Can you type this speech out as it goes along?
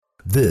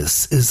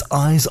This is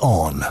Eyes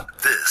On.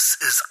 This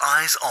is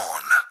Eyes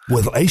On.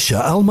 With Aisha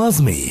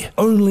Al-Mazmi,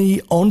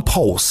 only on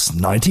Pulse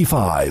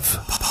 95.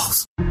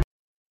 Pulse.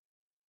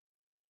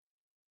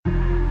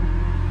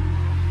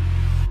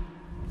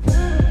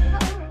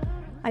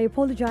 I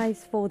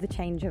apologize for the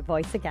change of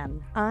voice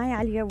again.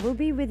 I, Alia, will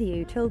be with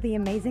you till the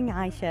amazing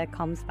Aisha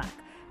comes back.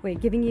 We're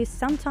giving you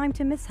some time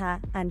to miss her,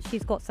 and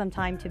she's got some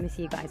time to miss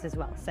you guys as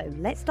well. So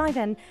let's dive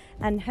in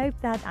and hope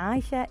that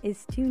Aisha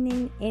is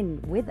tuning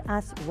in with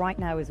us right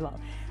now as well.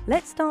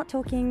 Let's start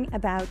talking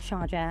about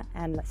Sharjah,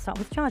 and let's start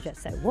with Sharjah.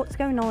 So what's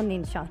going on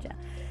in Sharjah?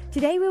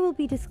 Today we will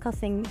be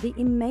discussing the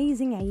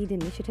amazing Eid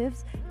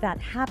initiatives that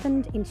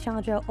happened in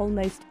Sharjah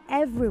almost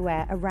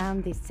everywhere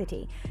around this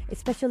city,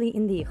 especially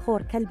in the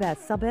Khor Kalba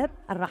Suburb,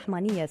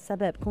 Al-Rahmaniyya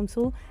Suburb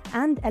Council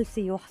and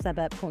Al-Siyuh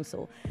Suburb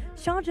Council.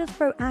 Sharjah's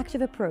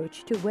proactive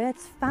approach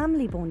towards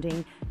family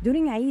bonding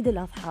during Eid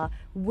Al-Adha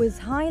was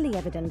highly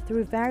evident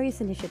through various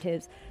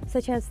initiatives,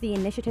 such as the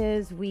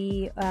initiatives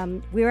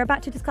we're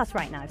about to discuss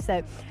right now.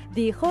 So,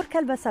 the Khor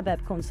Kalba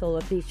Suburb Council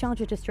of the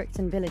Sharjah Districts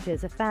and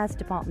Villages Affairs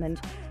Department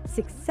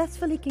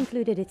successfully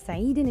concluded its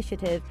Eid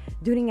initiative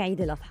during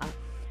Eid Al-Adha.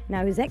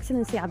 Now, His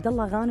Excellency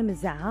Abdullah Ghanem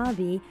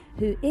Zaabi,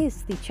 who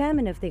is the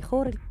chairman of the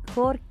Khor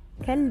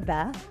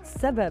Kalba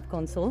Suburb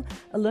Council,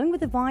 along with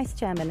the vice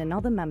chairman and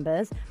other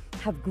members,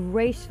 have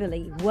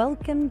gracefully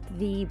welcomed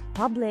the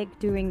public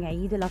during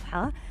Eid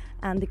Al-Adha,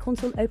 and the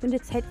council opened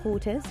its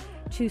headquarters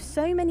to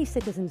so many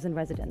citizens and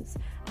residents.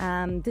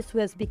 This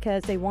was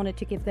because they wanted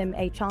to give them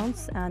a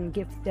chance and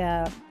give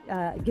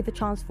a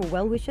chance for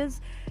well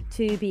wishes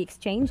to be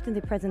exchanged in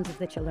the presence of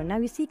the children. Now,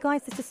 you see,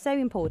 guys, this is so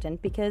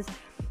important because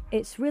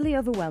it's really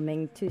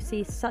overwhelming to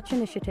see such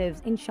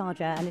initiatives in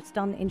Sharjah, and it's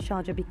done in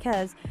Sharjah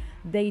because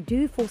they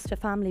do foster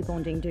family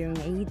bonding during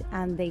Eid,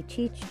 and they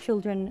teach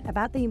children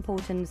about the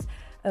importance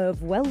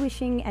of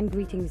well-wishing and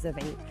greetings of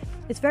Eid.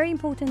 It's very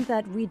important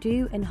that we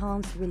do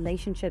enhance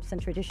relationships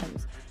and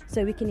traditions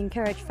so we can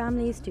encourage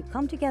families to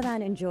come together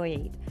and enjoy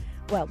Eid.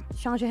 Well,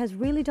 Sharjah has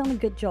really done a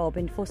good job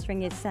in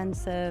fostering a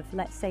sense of,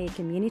 let's say,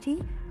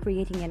 community,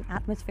 creating an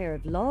atmosphere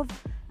of love,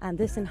 and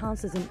this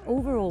enhances an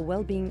overall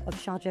well-being of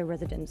Sharjah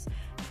residents.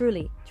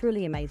 Truly,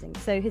 truly amazing.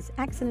 So His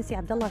Excellency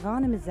Abdullah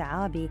Ghanem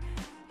Zaabi,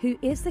 who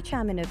is the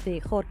chairman of the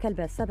Khor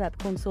Kalba Suburb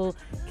Council,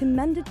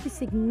 commended the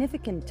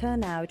significant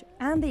turnout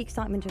and the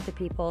excitement of the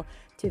people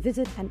to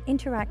visit and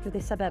interact with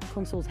the Suburb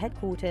Council's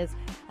headquarters,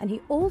 and he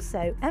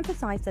also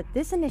emphasized that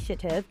this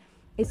initiative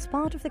is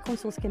part of the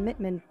Council's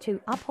commitment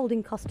to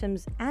upholding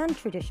customs and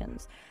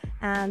traditions,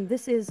 and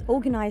this is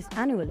organised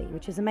annually,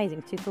 which is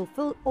amazing, to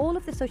fulfil all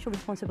of the social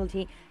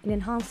responsibility in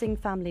enhancing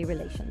family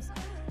relations.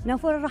 Now,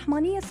 for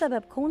Al-Rahmaniyya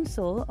Suburb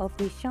Council of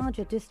the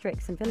Sharjah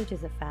Districts and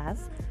Villages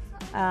Affairs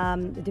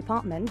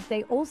department,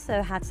 they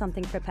also had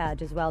something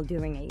prepared as well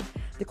during Eid.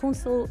 The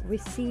council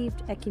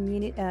received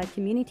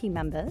community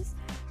members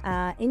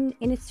in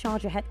its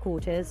Sharjah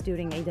headquarters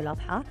during Eid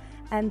Al-Adha,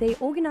 and they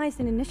organised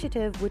an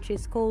initiative which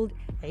is called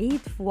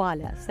Eid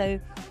Fwala. So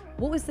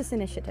what was this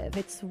initiative?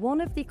 It's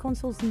one of the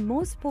council's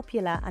most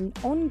popular and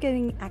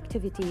ongoing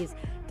activities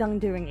done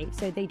during Eid.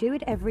 So they do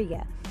it every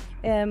year.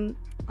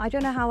 I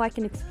don't know how I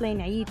can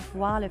explain Eid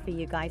Fwala for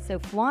you guys. So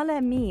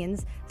Fwala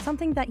means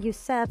something that you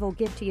serve or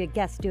give to your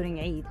guests during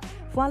Eid.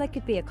 Fwala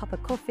could be a cup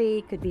of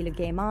coffee, could be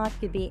lugemat,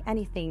 could be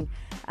anything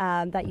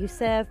that you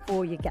serve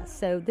for your guests.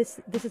 So this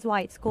is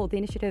why it's called, the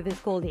initiative is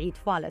called Eid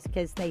Fwala,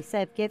 because they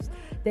serve gifts,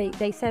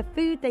 they serve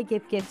food, they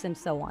give gifts and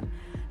so on.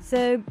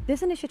 So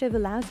this initiative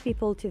allows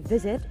people to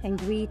visit and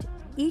greet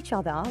each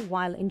other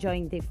while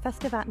enjoying the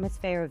festive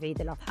atmosphere of Eid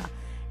Al-Adha.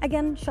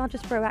 Again,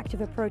 Sharjah's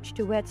proactive approach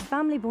towards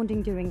family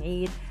bonding during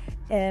Eid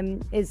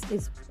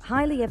is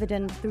highly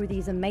evident through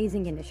these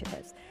amazing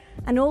initiatives.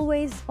 And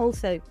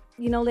also,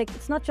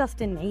 it's not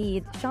just in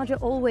Eid. Sharjah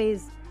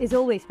is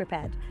always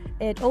prepared.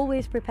 It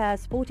always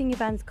prepares sporting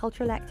events,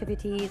 cultural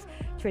activities,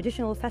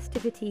 traditional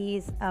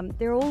festivities.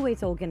 They're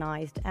always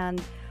organised,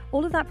 and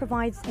all of that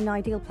provides an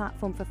ideal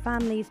platform for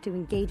families to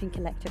engage in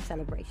collective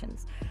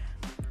celebrations.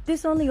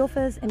 This only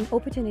offers an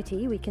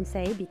opportunity, we can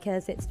say,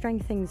 because it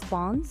strengthens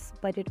bonds,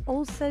 but it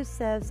also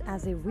serves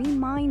as a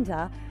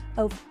reminder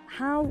of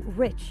how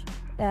rich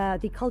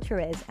the culture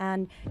is,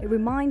 and it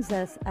reminds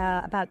us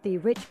about the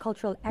rich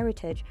cultural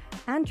heritage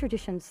and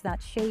traditions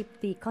that shape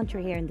the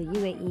country here in the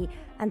UAE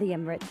and the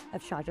Emirates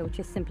of Sharjah, which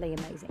is simply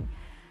amazing.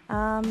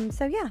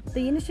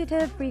 The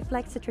initiative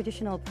reflects a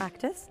traditional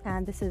practice,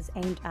 and this is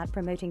aimed at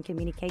promoting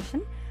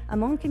communication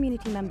among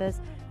community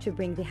members to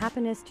bring the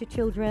happiness to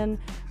children,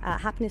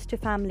 happiness to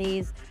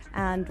families,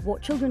 and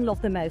what children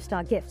love the most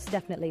are gifts,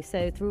 definitely.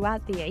 So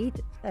throughout the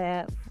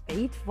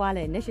Eid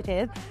Fwala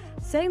initiative,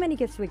 so many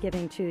gifts were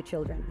given to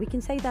children. We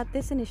can say that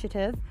this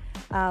initiative,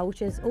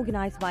 which is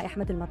organised by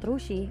Ahmed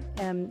Al-Matroushi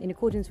in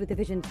accordance with the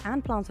visions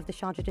and plans of the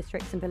Sharjah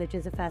Districts and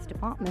Villages Affairs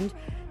Department,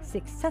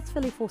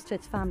 successfully fostered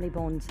its family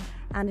bonds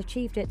and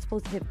achieved its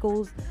positive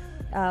goals,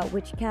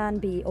 which can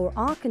be or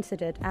are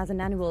considered as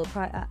an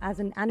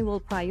annual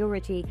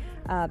priority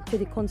to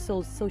the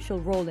Council's social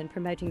role in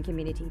promoting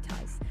community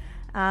ties.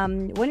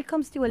 When it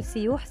comes to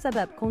Sharjah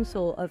Suburb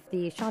Council of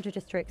the Sharjah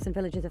Districts and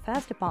Villages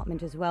Affairs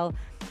Department as well,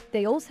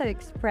 they also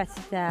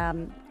expressed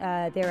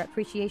their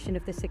appreciation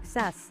of the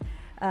success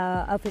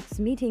of its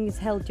meetings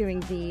held during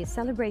the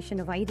celebration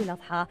of Eid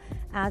Al-Adha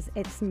at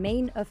its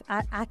main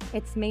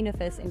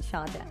office in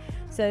Sharjah.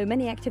 So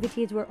many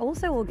activities were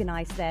also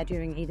organised there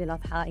during Eid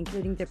Al-Adha,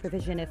 including the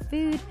provision of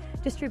food,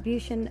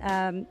 distribution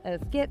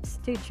of gifts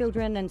to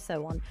children, and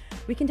so on.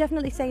 We can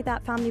definitely say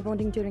that family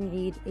bonding during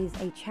Eid is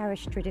a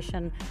cherished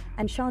tradition,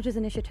 and Sharjah's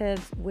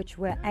initiatives, which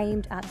were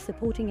aimed at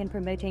supporting and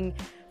promoting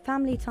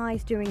family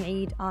ties during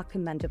Eid, are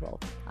commendable.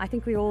 I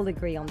think we all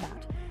agree on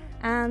that.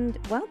 And,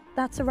 well,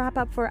 that's a wrap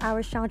up for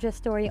our Sharjah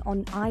story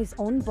on Eyes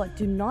On, but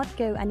do not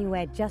go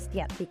anywhere just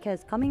yet,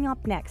 because coming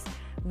up next,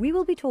 we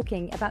will be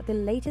talking about the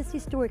latest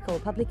historical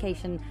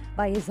publication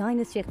by His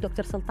Highness Sheikh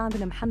Dr. Sultan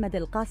bin Muhammad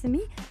Al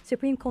Qasimi,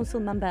 Supreme Council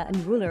member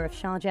and ruler of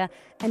Sharjah,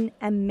 an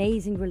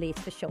amazing release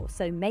for sure.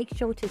 So make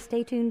sure to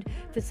stay tuned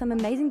for some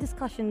amazing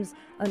discussions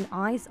on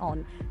Eyes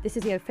On. This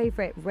is your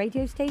favorite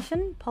radio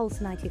station,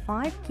 Pulse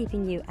 95,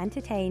 keeping you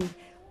entertained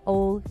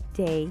all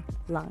day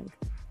long.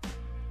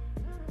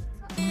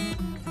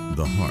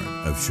 The heart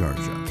of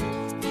Sharjah.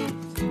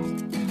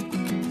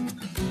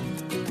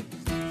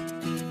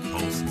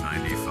 Pulse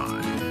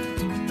 95.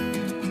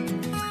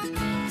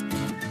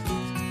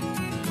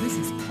 This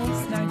is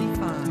Pulse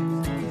 95.